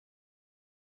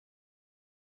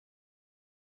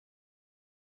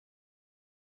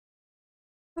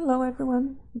Hello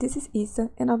everyone, this is Isa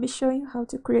and I'll be showing you how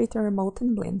to create a emote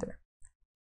in Blender.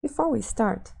 Before we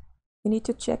start, we need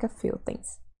to check a few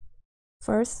things.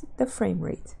 First, the frame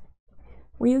rate.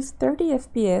 We use 30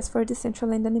 FPS for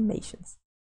Decentraland animations.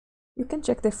 You can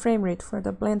check the frame rate for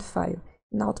the blend file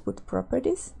in Output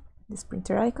Properties, this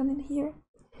printer icon in here,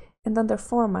 and under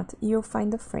Format you'll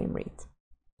find the frame rate.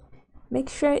 Make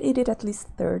sure it is at least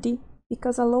 30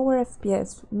 because a lower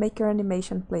FPS will make your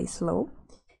animation play slow,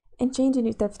 and changing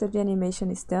it after the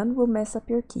animation is done will mess up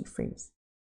your keyframes.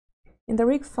 In the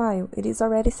rig file, it is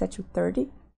already set to 30,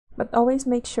 but always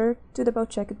make sure to double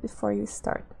check it before you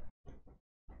start.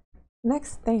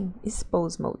 Next thing is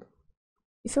pose mode.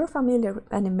 If you're familiar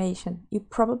with animation, you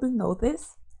probably know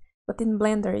this, but in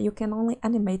Blender you can only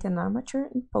animate an armature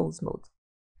in pose mode.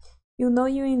 You know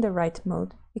you're in the right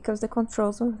mode because the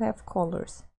controls will have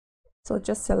colors. So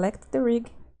just select the rig,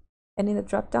 and in the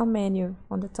drop-down menu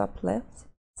on the top left,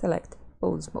 select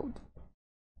Pose Mode.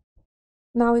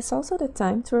 Now is also the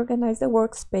time to organize the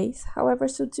workspace however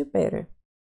suits you better.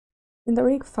 In the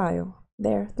rig file,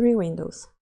 there are 3 windows: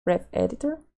 Graph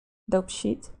Editor, Dope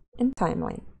Sheet, and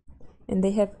Timeline, and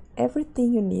they have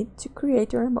everything you need to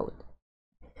create your emote.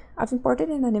 I've imported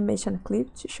an animation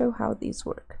clip to show how these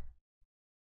work.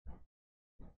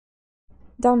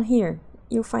 Down here,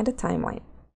 you'll find a timeline.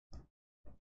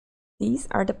 These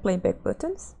are the playback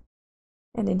buttons,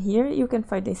 and in here you can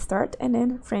find the start and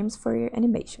end frames for your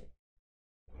animation.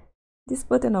 This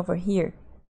button over here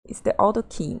is the auto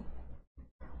keying.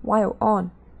 While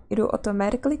on, it will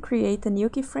automatically create a new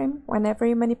keyframe whenever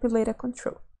you manipulate a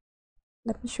control.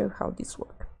 Let me show you how this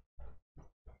works.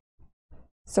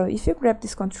 So if you grab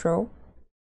this control,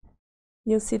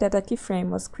 you'll see that a keyframe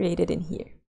was created in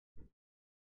here.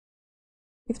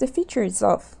 If the feature is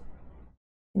off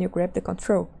and you grab the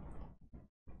control,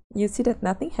 you see that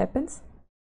nothing happens,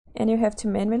 and you have to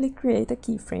manually create a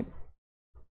keyframe.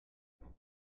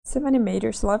 Some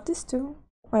animators love this tool,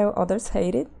 while others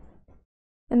hate it,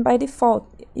 and by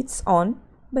default it's on,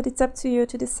 but it's up to you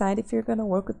to decide if you're gonna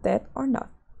work with that or not.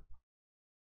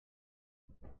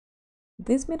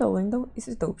 This middle window is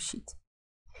a dope sheet.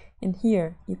 In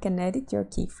here you can edit your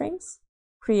keyframes,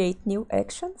 create new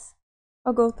actions,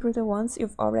 or go through the ones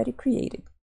you've already created.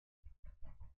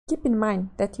 Keep in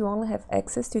mind that you only have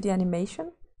access to the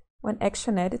animation when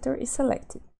Action Editor is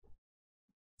selected.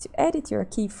 To edit your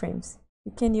keyframes,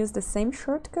 you can use the same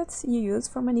shortcuts you use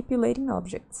for manipulating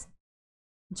objects: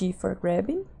 G for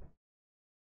grabbing,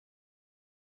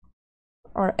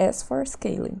 or S for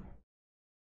scaling.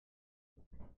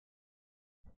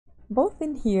 Both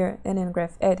in here and in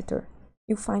Graph Editor,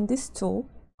 you'll find this tool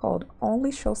called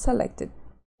Only Show Selected.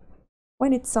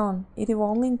 When it's on, it will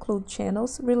only include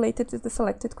channels related to the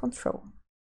selected control.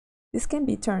 This can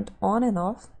be turned on and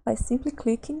off by simply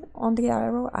clicking on the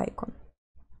arrow icon.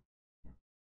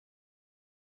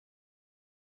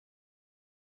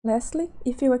 Lastly,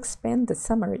 if you expand the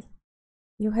summary,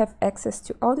 you have access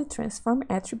to all the transform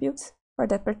attributes for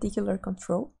that particular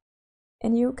control,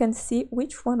 and you can see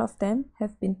which one of them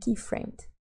have been keyframed.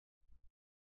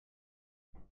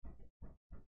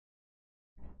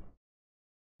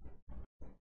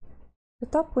 The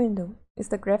top window is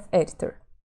the Graph Editor.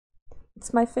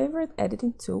 It's my favorite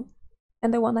editing tool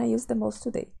and the one I use the most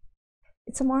today.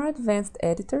 It's a more advanced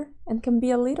editor and can be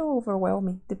a little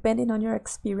overwhelming depending on your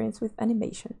experience with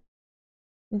animation.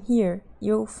 In here,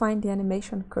 you'll find the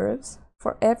animation curves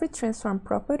for every transform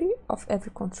property of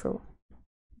every control.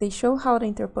 They show how the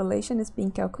interpolation is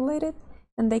being calculated,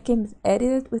 and they can be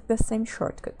edited with the same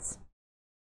shortcuts.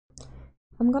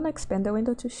 I'm gonna expand the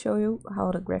window to show you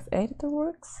how the Graph Editor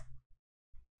works.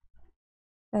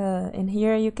 In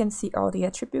here you can see all the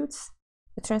attributes,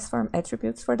 the transform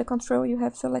attributes for the control you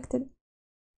have selected.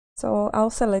 So I'll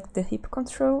select the hip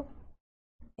control,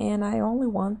 and I only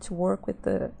want to work with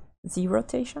the Z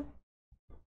rotation.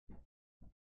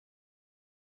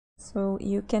 So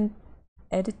you can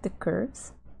edit the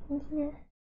curves in here.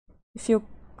 If you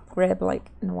grab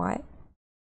like in Y,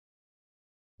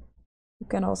 you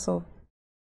can also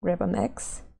grab an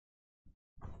X.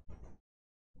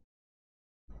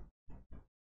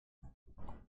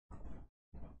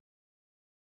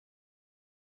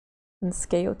 And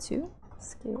scale too,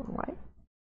 scale Y.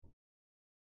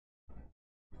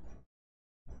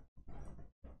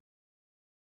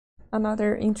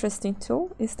 Another interesting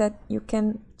tool is that you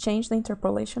can change the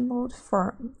interpolation mode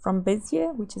from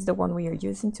Bezier, which is the one we are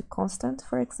using, to constant,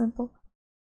 for example.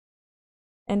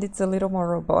 And it's a little more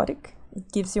robotic.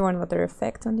 It gives you another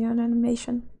effect on your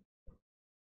animation.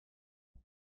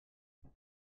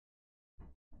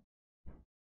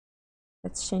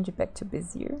 Let's change it back to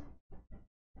Bezier.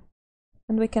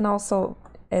 And we can also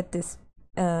add this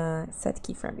set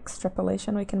keyframe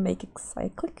extrapolation, we can make it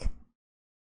cyclic.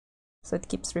 So it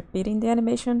keeps repeating the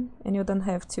animation and you don't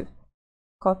have to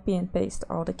copy and paste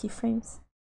all the keyframes.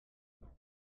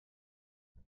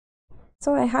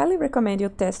 So I highly recommend you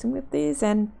testing with this,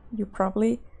 and you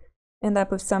probably end up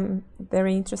with some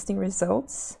very interesting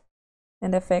results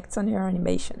and effects on your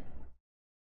animation.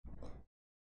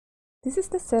 This is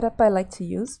the setup I like to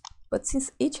use, but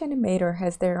since each animator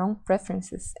has their own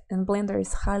preferences and Blender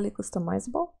is highly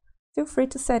customizable, feel free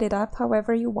to set it up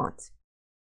however you want.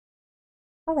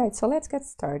 Alright, so let's get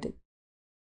started.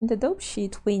 In the dope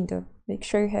sheet window, make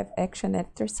sure you have Action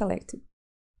Editor selected.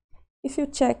 If you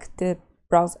check the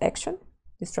Browse Action,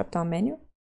 this drop-down menu,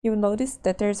 you'll notice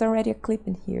that there's already a clip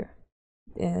in here.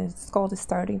 It's called the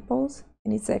starting pose,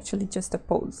 and it's actually just a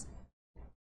pose.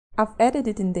 I've added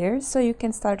it in there so you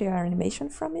can start your animation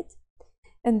from it,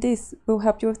 and this will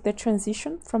help you with the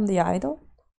transition from the idle,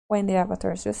 when the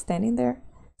avatar is just standing there,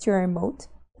 to your emote,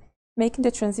 making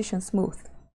the transition smooth.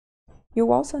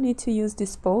 You also need to use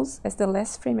this pose as the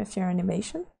last frame of your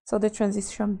animation, so the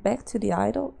transition back to the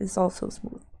idle is also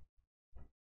smooth.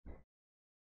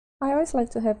 I always like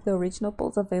to have the original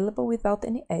pose available without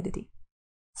any editing.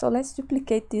 So let's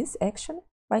duplicate this action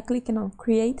by clicking on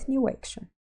Create New Action.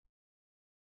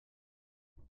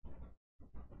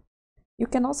 You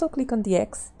can also click on the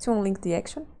X to unlink the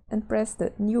action and press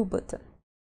the New button.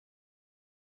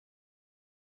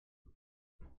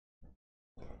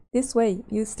 This way,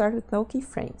 you start with no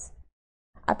keyframes.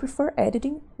 I prefer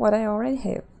editing what I already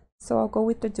have, so I'll go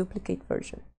with the duplicate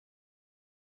version.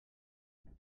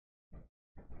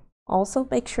 Also,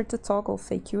 make sure to toggle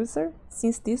Fake User,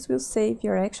 since this will save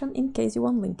your action in case you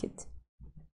unlink it.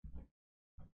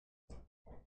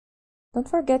 Don't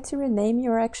forget to rename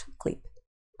your action clip.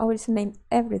 Always name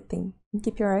everything and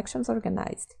keep your actions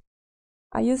organized.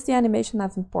 I use the animation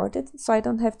I've imported, so I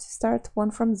don't have to start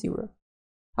one from zero.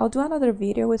 I'll do another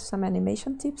video with some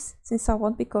animation tips, since I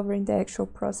won't be covering the actual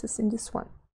process in this one.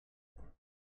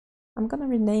 I'm gonna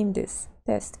rename this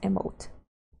Test Emote.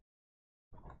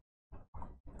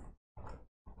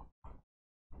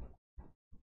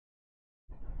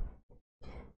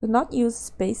 Do not use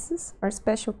spaces or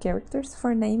special characters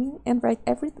for naming, and write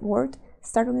every word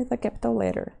starting with a capital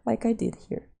letter, like I did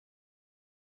here.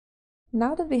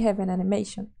 Now that we have an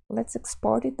animation, let's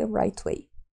export it the right way.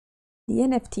 The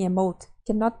NFT emote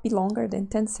cannot be longer than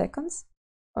 10 seconds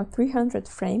or 300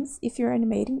 frames if you're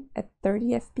animating at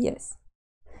 30 FPS.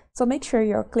 So make sure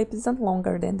your clip isn't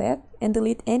longer than that and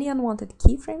delete any unwanted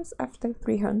keyframes after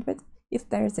 300 if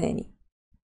there's any.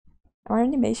 Our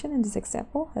animation in this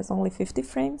example has only 50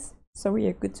 frames, so we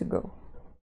are good to go.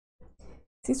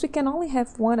 Since we can only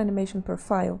have one animation per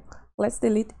file, let's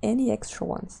delete any extra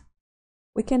ones.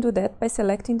 We can do that by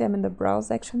selecting them in the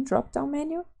Browse Action drop-down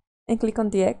menu and click on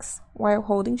the X while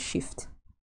holding Shift.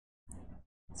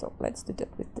 So let's do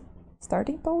that with the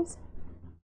starting pose.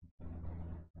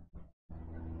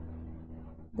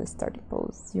 The starting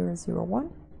pose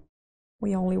 001.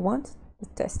 We only want the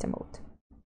test emote.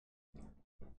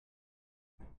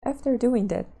 After doing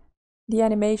that, the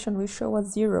animation will show a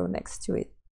 0 next to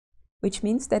it, which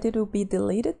means that it will be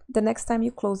deleted the next time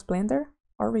you close Blender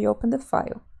or reopen the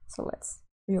file. So let's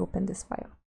reopen this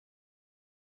file.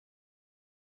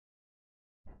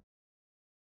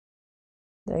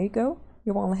 There you go,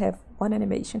 you only have one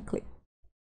animation clip.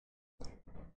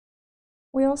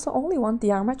 We also only want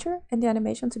the armature and the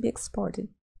animation to be exported.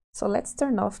 So let's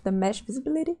turn off the mesh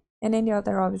visibility and any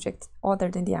other object other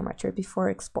than the armature before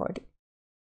exporting.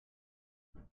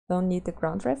 Don't need the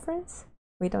ground reference,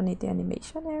 we don't need the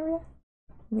animation area,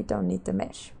 we don't need the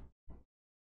mesh.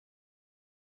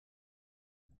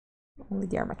 Only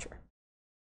the armature.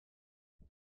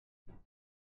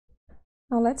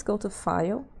 Now let's go to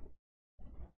File,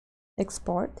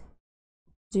 Export,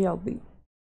 GLB.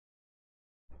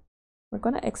 We're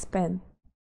going to expand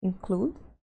Include,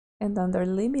 and under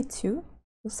Limit to,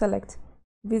 we'll select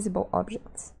Visible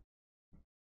Objects.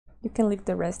 You can leave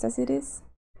the rest as it is.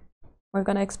 We're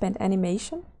going to expand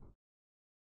Animation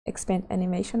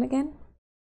again,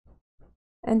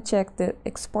 and check the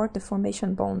Export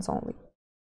Deformation Bones only.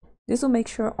 This will make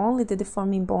sure only the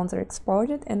deforming bones are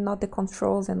exported and not the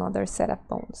controls and other setup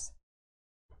bones.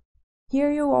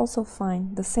 Here you'll also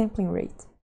find the sampling rate.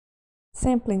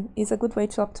 Sampling is a good way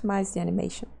to optimize the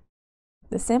animation.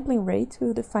 The sampling rate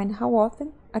will define how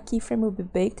often a keyframe will be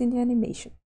baked in the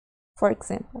animation. For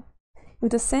example,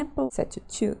 with the sample set to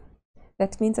 2,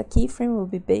 that means a keyframe will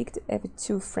be baked every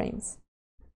 2 frames.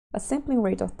 A sampling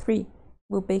rate of 3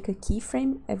 will bake a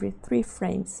keyframe every 3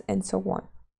 frames, and so on.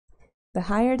 The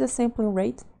higher the sampling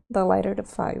rate, the lighter the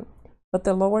file, but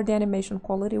the lower the animation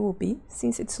quality will be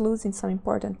since it's losing some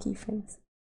important keyframes.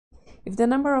 If the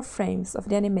number of frames of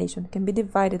the animation can be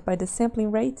divided by the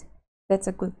sampling rate, that's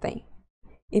a good thing.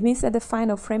 It means that the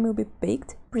final frame will be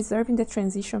baked, preserving the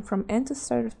transition from end to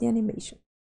start of the animation.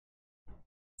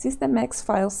 Since the max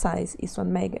file size is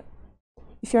 1 mega,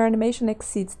 if your animation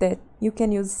exceeds that, you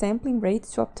can use sampling rate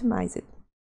to optimize it.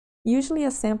 Usually a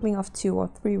sampling of 2 or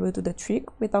 3 will do the trick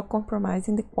without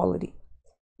compromising the quality.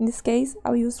 In this case,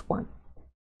 I'll use 1.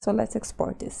 So let's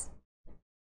export this.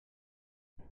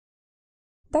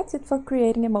 That's it for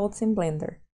creating emotes in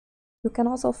Blender. You can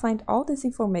also find all this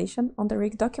information on the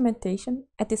rig documentation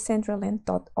at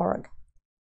decentraland.org.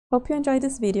 Hope you enjoyed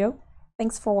this video.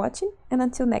 Thanks for watching, and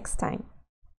until next time.